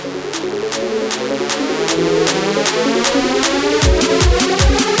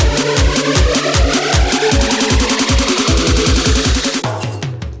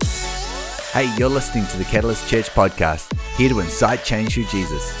Hey, you're listening to the Catalyst Church podcast, here to incite change through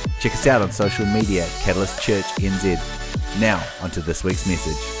Jesus. Check us out on social media at Catalyst Church NZ. Now, onto this week's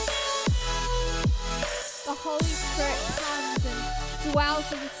message. The Holy Spirit comes and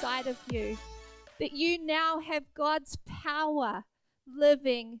dwells inside of you. That you now have God's power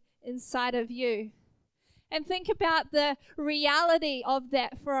living inside of you. And think about the reality of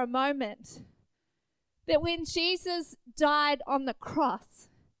that for a moment. That when Jesus died on the cross,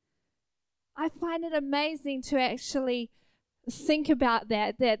 I find it amazing to actually think about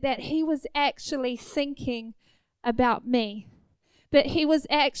that he was actually thinking about me, that he was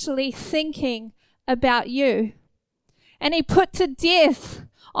actually thinking about you. And he put to death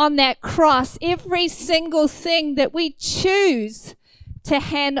on that cross every single thing that we choose to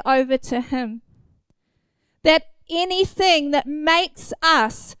hand over to him. That anything that makes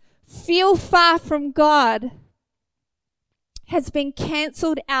us feel far from God has been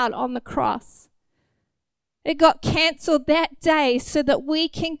cancelled out on the cross. It got cancelled that day so that we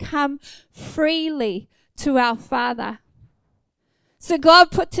can come freely to our Father. So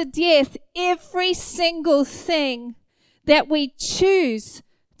God put to death every single thing that we choose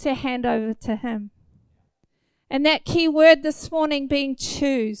to hand over to him. And that key word this morning being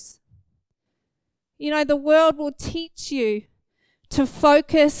choose. You know, the world will teach you to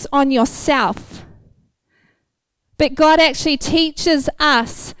focus on yourself. But God actually teaches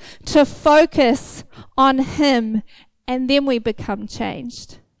us to focus on him, and then we become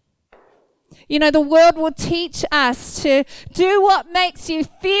changed. You know, the world will teach us to do what makes you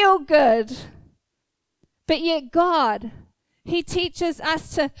feel good. But yet God, he teaches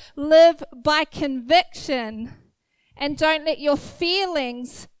us to live by conviction and don't let your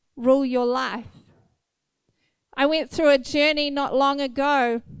feelings rule your life. I went through a journey not long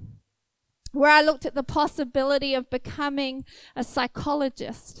ago where I looked at the possibility of becoming a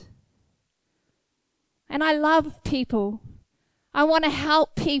psychologist. And I love people. I want to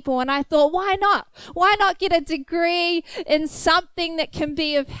help people. And I thought, why not? Why not get a degree in something that can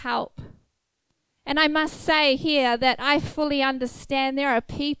be of help? And I must say here that I fully understand there are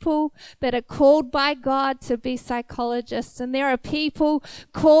people that are called by God to be psychologists, and there are people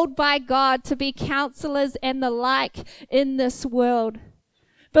called by God to be counselors and the like in this world.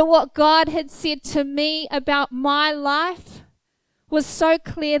 But what God had said to me about my life was so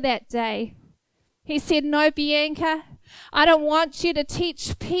clear that day. He said, no, Bianca, I don't want you to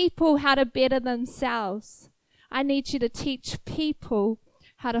teach people how to better themselves. I need you to teach people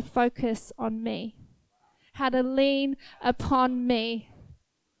how to focus on me, how to lean upon me,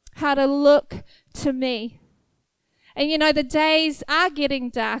 how to look to me. And you know, the days are getting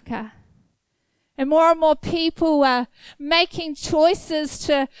darker. And more people are making choices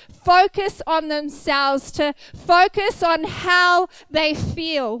to focus on themselves, to focus on how they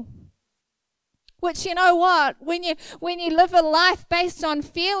feel. Which, you know what, when you live a life based on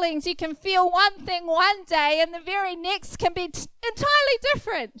feelings, you can feel one thing one day and the very next can be entirely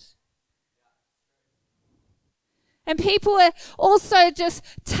different. And people are also just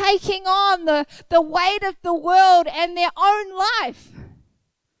taking on the weight of the world and their own life.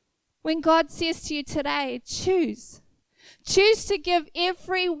 When God says to you today, choose. Choose to give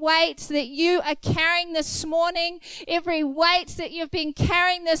every weight that you are carrying this morning, every weight that you've been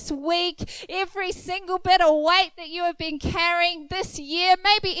carrying this week, every single bit of weight that you have been carrying this year,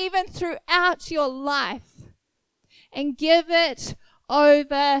 maybe even throughout your life, and give it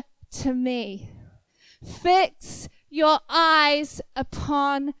over to me. Fix your eyes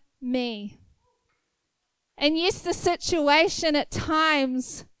upon me. And yes, the situation at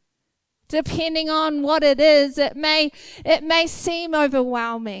times, depending on what it is, it may seem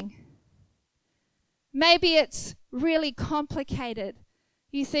overwhelming. Maybe it's really complicated.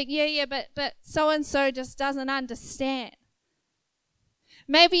 You think, but so-and-so just doesn't understand.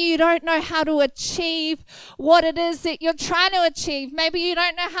 Maybe you don't know how to achieve what it is that you're trying to achieve. Maybe you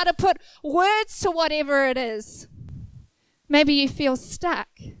don't know how to put words to whatever it is. Maybe you feel stuck.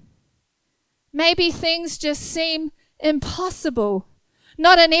 Maybe things just seem impossible.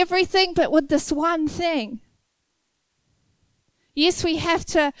 Not in everything, but with this one thing. Yes, we have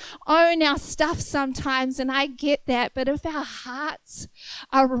to own our stuff sometimes, and I get that. But if our hearts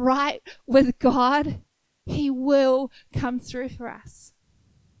are right with God, he will come through for us.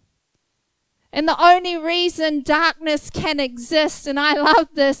 And the only reason darkness can exist, and I love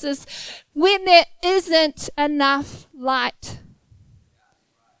this, is when there isn't enough light.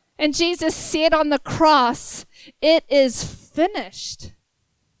 And Jesus said on the cross, it is finished.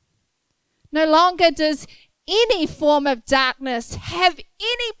 No longer does any form of darkness have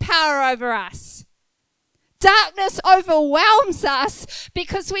any power over us. Darkness overwhelms us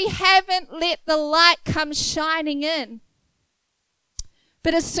because we haven't let the light come shining in.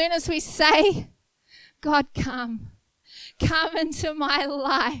 But as soon as we say, God, come into my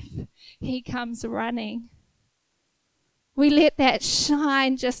life, he comes running. We let that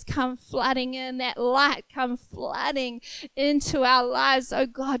shine just come flooding in, that light come flooding into our lives. Oh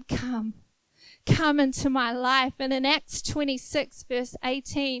God, come into my life. And in Acts 26, verse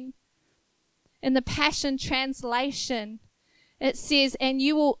 18, in the Passion Translation, it says, and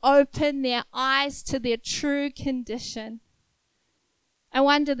you will open their eyes to their true condition. I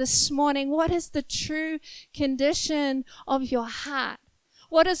wonder this morning, what is the true condition of your heart?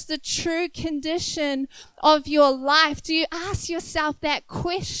 What is the true condition of your life? Do you ask yourself that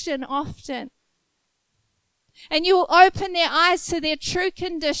question often? And you will open their eyes to their true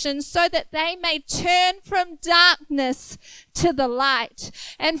condition so that they may turn from darkness to the light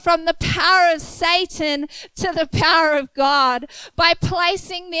and from the power of Satan to the power of God. By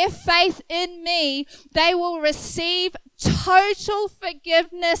placing their faith in me, they will receive total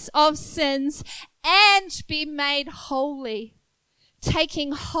forgiveness of sins and be made holy,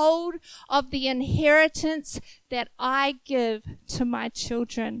 taking hold of the inheritance that I give to my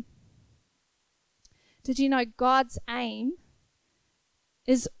children. Did you know God's aim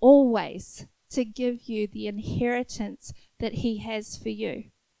is always to give you the inheritance that he has for you?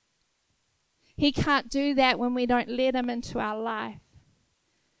 He can't do that when we don't let him into our life.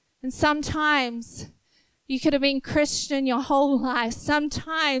 And sometimes you could have been Christian your whole life.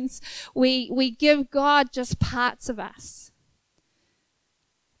 Sometimes we give God just parts of us.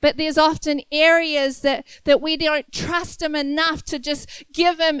 But there's often areas that we don't trust him enough to just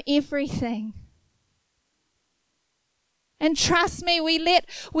give him everything. And trust me, we let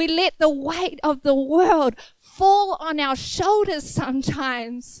the weight of the world fall on our shoulders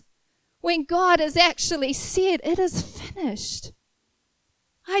sometimes when God has actually said, it is finished.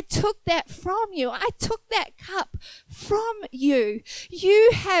 I took that from you. I took that cup from you.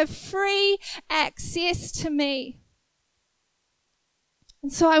 You have free access to me.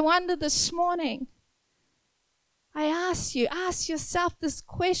 And so I wonder this morning, I ask yourself this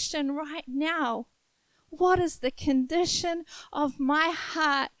question right now. What is the condition of my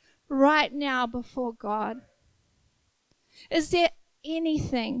heart right now before God? Is there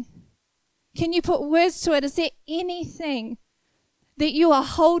anything? Can you put words to it? Is there anything that you are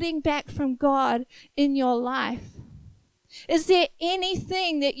holding back from God in your life? Is there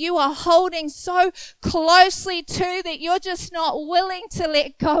anything that you are holding so closely to that you're just not willing to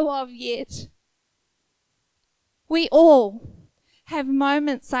let go of yet? We all have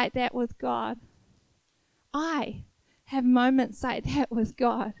moments like that with God. I have moments like that with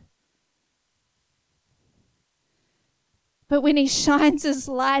God. But when he shines his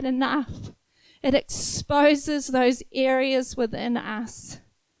light enough, it exposes those areas within us.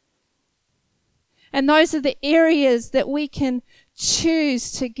 And those are the areas that we can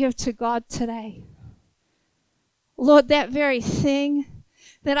choose to give to God today. Lord, that very thing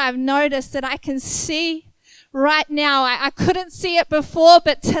that I've noticed that I can see right now, I couldn't see it before,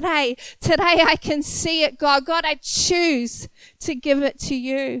 but today I can see it, God. God, I choose to give it to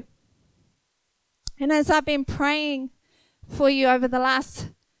you. And as I've been praying for you over the last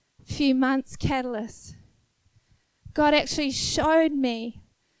few months, Catalyst, God actually showed me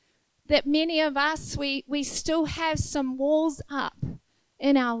that many of us, we still have some walls up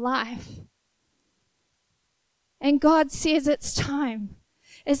in our life. And God says it's time.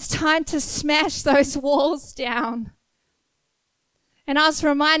 It's time to smash those walls down. And I was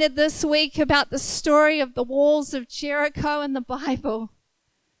reminded this week about the story of the walls of Jericho in the Bible.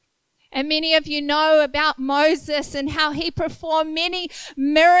 And many of you know about Moses and how he performed many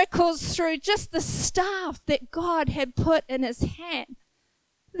miracles through just the staff that God had put in his hand.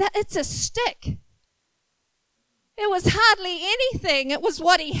 That it's a stick. It was hardly anything. It was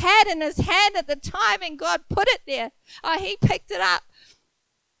what he had in his hand at the time, and God put it there. He picked it up.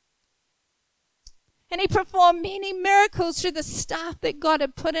 And he performed many miracles through the staff that God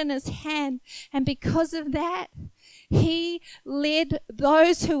had put in his hand. And because of that, he led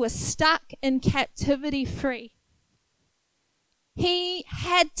those who were stuck in captivity free. He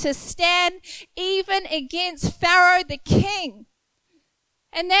had to stand even against Pharaoh the king.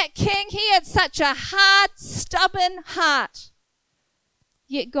 And that king, he had such a hard, stubborn heart.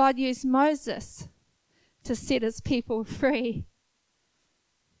 Yet God used Moses to set his people free.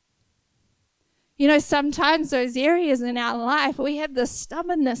 You know, sometimes those areas in our life, we have this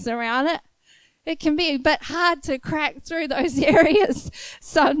stubbornness around it. It can be a bit hard to crack through those areas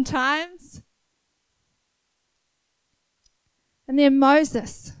sometimes. And then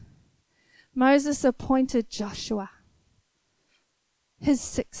Moses Moses appointed Joshua, his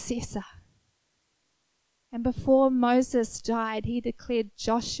successor. And before Moses died, he declared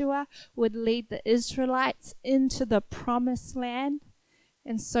Joshua would lead the Israelites into the promised land.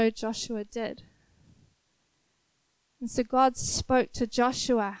 And so Joshua did. And so God spoke to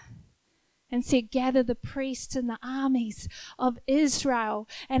Joshua and said, gather the priests and the armies of Israel,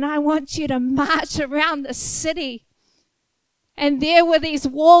 and I want you to march around the city. And there were these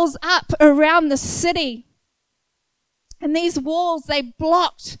walls up around the city. And these walls, they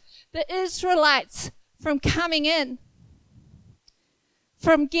blocked the Israelites from coming in,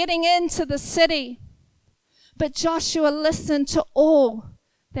 from getting into the city. But Joshua listened to all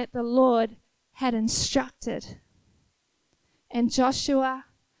that the Lord had instructed. And Joshua,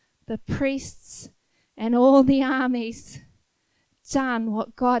 the priests, and all the armies done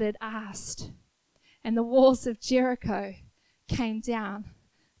what God had asked. And the walls of Jericho came down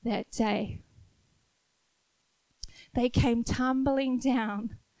that day. They came tumbling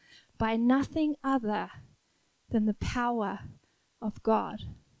down by nothing other than the power of God.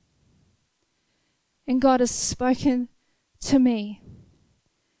 And God has spoken to me.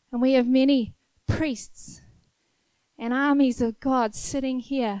 And we have many priests and armies of God sitting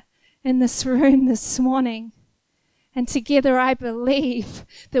here in this room this morning. And together I believe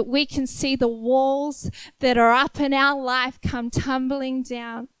that we can see the walls that are up in our life come tumbling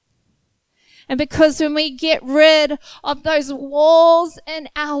down. And because when we get rid of those walls in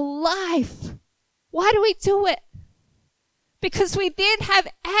our life, why do we do it? Because we then have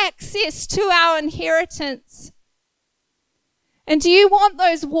access to our inheritance. And do you want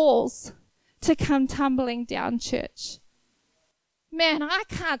those walls to come tumbling down, church? Man, I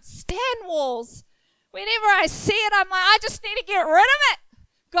can't stand walls. Whenever I see it, I'm like, I just need to get rid of it.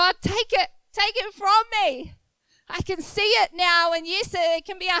 God, take it from me. I can see it now, and yes, it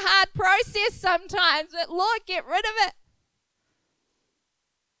can be a hard process sometimes, but Lord, get rid of it.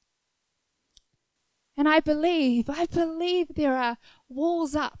 And I believe there are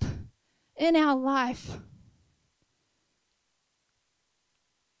walls up in our life.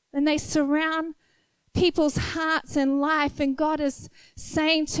 And they surround people's hearts and life. And God is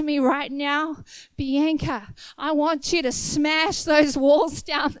saying to me right now, Bianca, I want you to smash those walls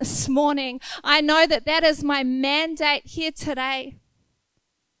down this morning. I know that is my mandate here today.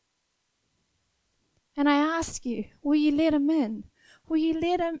 And I ask you, will you let him in? Will you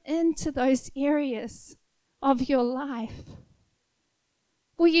let him into those areas of your life?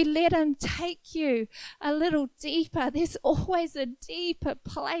 Will you let him take you a little deeper? There's always a deeper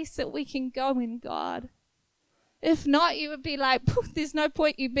place that we can go in God. If not, you would be like, there's no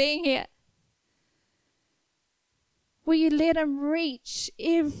point you being here. Will you let him reach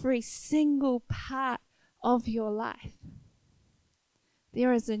every single part of your life?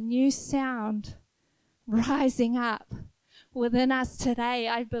 There is a new sound rising up within us today.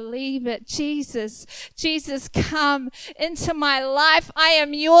 I believe it. Jesus, come into my life. I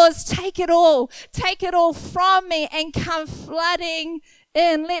am yours. Take it all from me and come flooding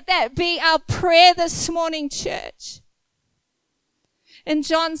in. Let that be our prayer this morning, church. In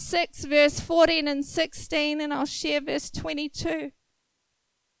John 6, verse 14 and 16, and I'll share verse 22.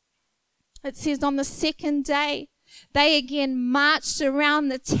 It says, on the second day, they again marched around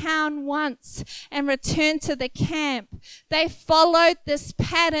the town once and returned to the camp. They followed this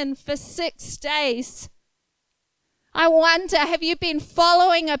pattern for 6 days. I wonder, have you been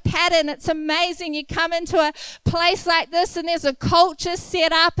following a pattern? It's amazing. You come into a place like this and there's a culture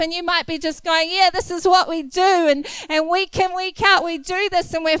set up and you might be just going, yeah, this is what we do. And week in, week out, we do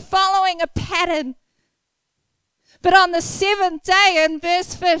this and we're following a pattern. But on the 7th day, in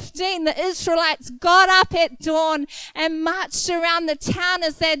verse 15, the Israelites got up at dawn and marched around the town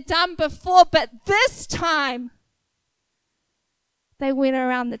as they'd done before. But this time, they went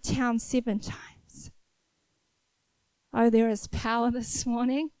around the town 7 times. Oh, there is power this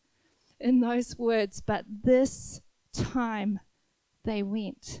morning in those words. But this time, they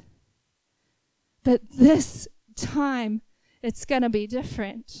went. But this time, it's going to be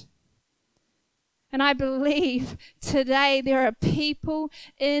different. And I believe today there are people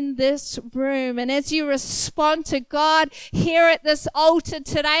in this room. And as you respond to God here at this altar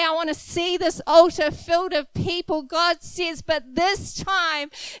today, I want to see this altar filled of people. God says, but this time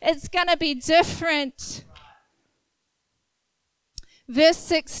it's going to be different. Verse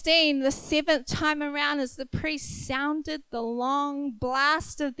 16, the 7th time around, as the priests sounded the long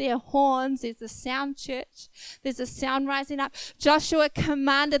blast of their horns, there's a sound, church, there's a sound rising up. Joshua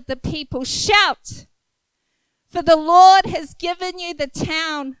commanded the people, shout, for the Lord has given you the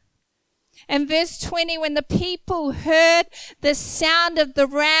town. And verse 20, when the people heard the sound of the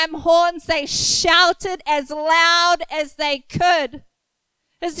ram horns, they shouted as loud as they could.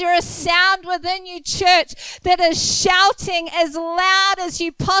 Is there a sound within you, church, that is shouting as loud as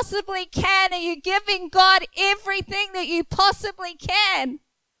you possibly can? Are you giving God everything that you possibly can?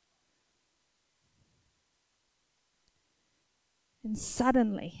 And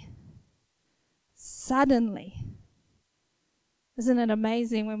suddenly, isn't it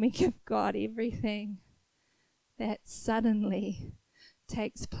amazing when we give God everything, that suddenly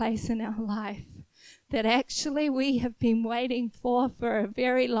takes place in our life that actually we have been waiting for a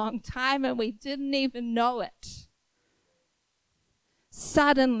very long time and we didn't even know it.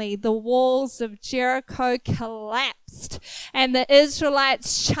 Suddenly the walls of Jericho collapsed and the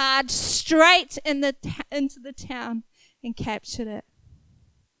Israelites charged straight into the town and captured it.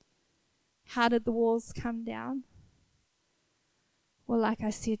 How did the walls come down? Well, like I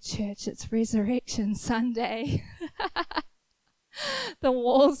said, church, it's Resurrection Sunday. The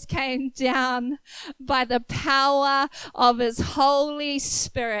walls came down by the power of His Holy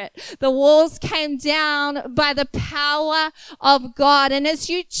Spirit. The walls came down by the power of God. And as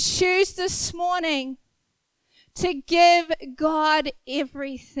you choose this morning to give God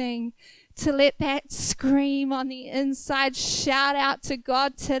everything, to let that scream on the inside shout out to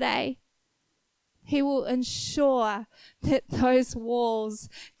God today, He will ensure that those walls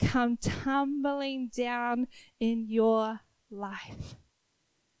come tumbling down in your life.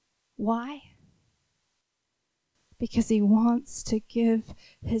 Why? Because He wants to give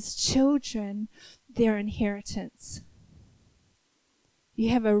His children their inheritance. You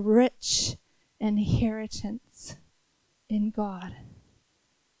have a rich inheritance in God.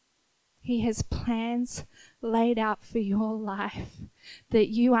 He has plans laid out for your life that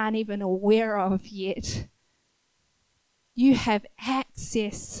you aren't even aware of yet. You have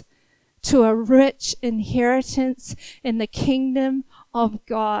access to a rich inheritance in the kingdom of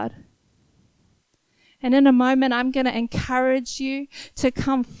God. And in a moment, I'm going to encourage you to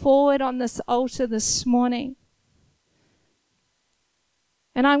come forward on this altar this morning.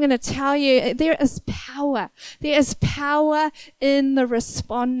 And I'm going to tell you, there is power. There is power in the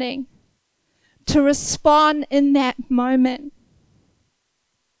responding. To respond in that moment.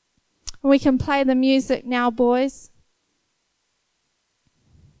 We can play the music now, boys.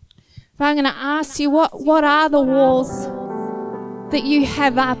 But I'm going to ask you, what are the walls that you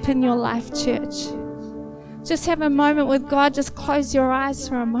have up in your life, church? Just have a moment with God. Just close your eyes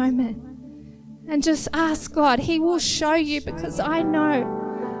for a moment. And just ask God. He will show you, because I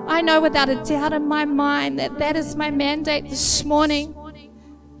know without a doubt in my mind that is my mandate this morning.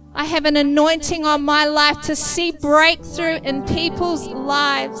 I have an anointing on my life to see breakthrough in people's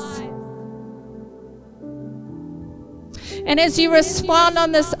lives. And as you respond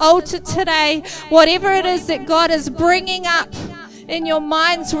on this altar today, whatever it is that God is bringing up in your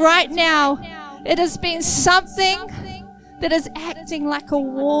minds right now, it has been something that is acting like a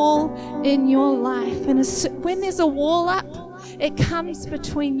wall in your life. And when there's a wall up, it comes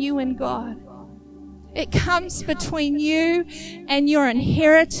between you and God. It comes between you and your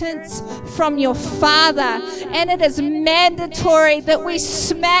inheritance from your Father. And it is mandatory that we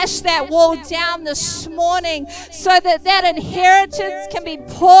smash that wall down this morning so that that inheritance can be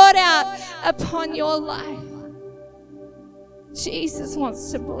poured out upon your life. Jesus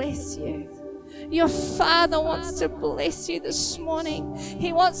wants to bless you. Your Father wants to bless you this morning.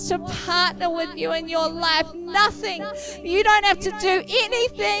 He wants to partner with you in your life. Nothing. You don't have to do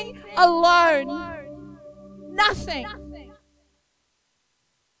anything alone. Nothing.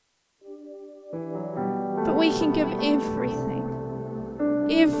 But we can give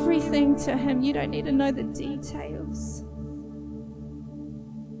everything to Him. You don't need to know the details.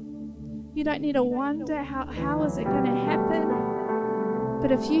 You don't need to wonder how is it going to happen.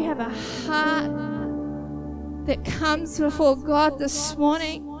 But if you have a heart that comes before God this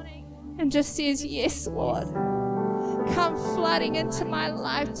morning and just says, yes, Lord, come flooding into my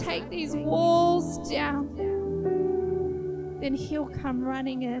life, take these walls down, then He'll come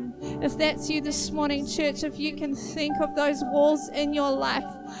running in. If that's you this morning, church, if you can think of those walls in your life,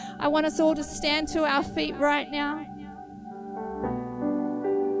 I want us all to stand to our feet right now.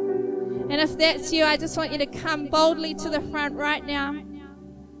 And if that's you, I just want you to come boldly to the front right now.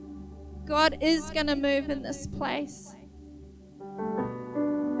 God is going to move in this place.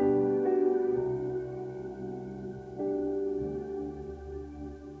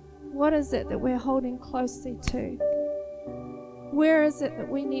 What is it that we're holding closely to? Where is it that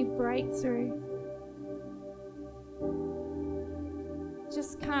we need breakthrough?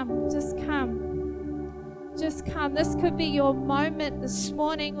 Just come. Just come. This could be your moment this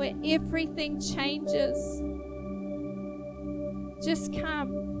morning where everything changes. Just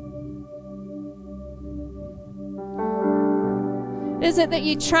come. Is it that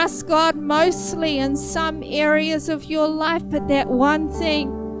you trust God mostly in some areas of your life, but that one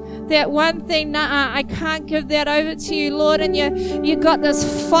thing, nah, I can't give that over to you, Lord, and you got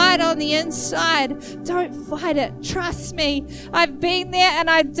this fight on the inside. Don't fight it. Trust me. I've been there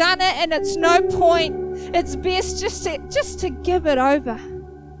and I've done it, and it's no point. It's best just to give it over.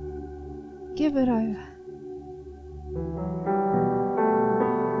 Give it over.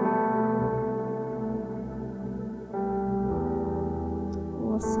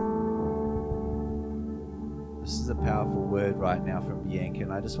 Awesome. This is a powerful word right now from Bianca,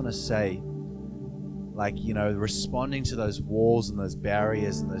 and I just want to say, responding to those walls and those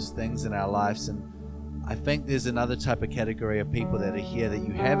barriers and those things in our lives. And I think there's another type of category of people that are here that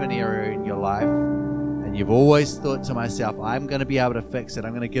you have an area in your life and you've always thought to myself, I'm going to be able to fix it.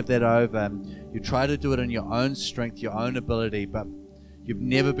 I'm going to give that over. And you try to do it in your own strength, your own ability, but you've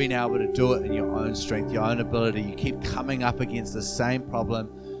never been able to do it in your own strength, your own ability. You keep coming up against the same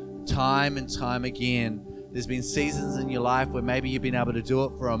problem time and time again. There's been seasons in your life where maybe you've been able to do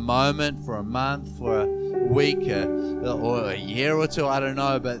it for a moment, for a month, for a week, or a year or two, I don't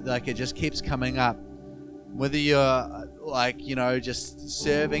know, but it just keeps coming up. Whether you're just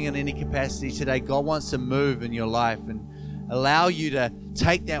serving in any capacity today, God wants to move in your life and allow you to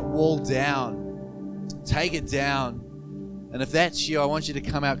take that wall down. Take it down. And if that's you, I want you to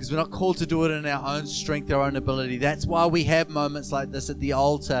come out, because we're not called to do it in our own strength, our own ability. That's why we have moments like this at the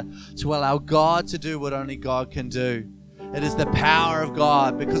altar, to allow God to do what only God can do. It is the power of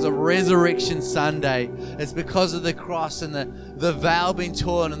God because of Resurrection Sunday. It's because of the cross and the veil being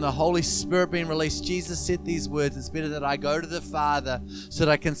torn and the Holy Spirit being released. Jesus said these words, it's better that I go to the Father so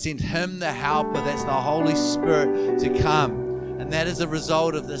that I can send Him the Helper, that's the Holy Spirit, to come. And that is a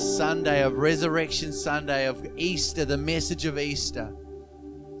result of this Sunday, of Resurrection Sunday, of Easter, the message of Easter,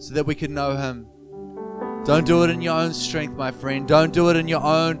 so that we can know Him. Don't do it in your own strength, my friend. Don't do it in your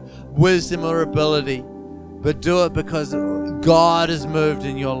own wisdom or ability, but do it because God has moved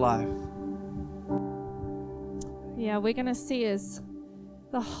in your life. Yeah, we're going to see as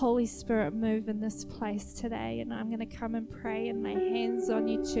the Holy Spirit move in this place today. And I'm going to come and pray and lay hands on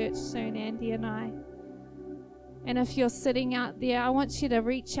you, church, soon, Andy and I. And if you're sitting out there, I want you to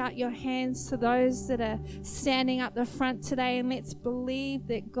reach out your hands to those that are standing up the front today, and let's believe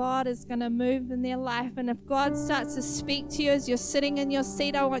that God is going to move in their life. And if God starts to speak to you as you're sitting in your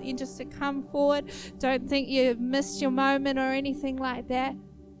seat, I want you just to come forward. Don't think you've missed your moment or anything like that.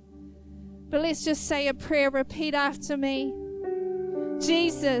 But let's just say a prayer. Repeat after me.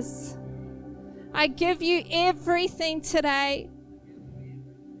 Jesus, I give you everything today.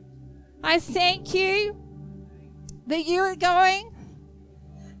 I thank you that you are going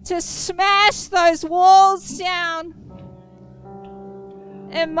to smash those walls down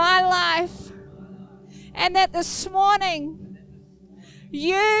in my life, and that this morning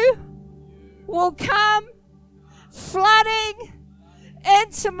you will come flooding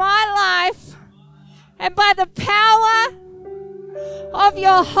into my life, and by the power of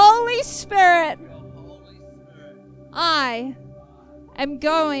your Holy Spirit, I am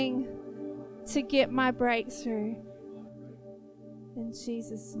going to get my breakthrough. In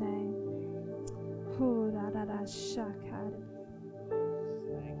Jesus' name.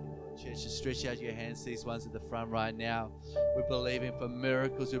 Church, just stretch out your hands to these ones at the front right now. We're believing for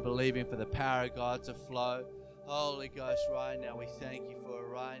miracles. We're believing for the power of God to flow. Holy Ghost, right now, we thank you for it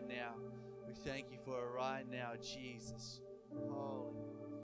right now. We thank you for it right now, Jesus. Holy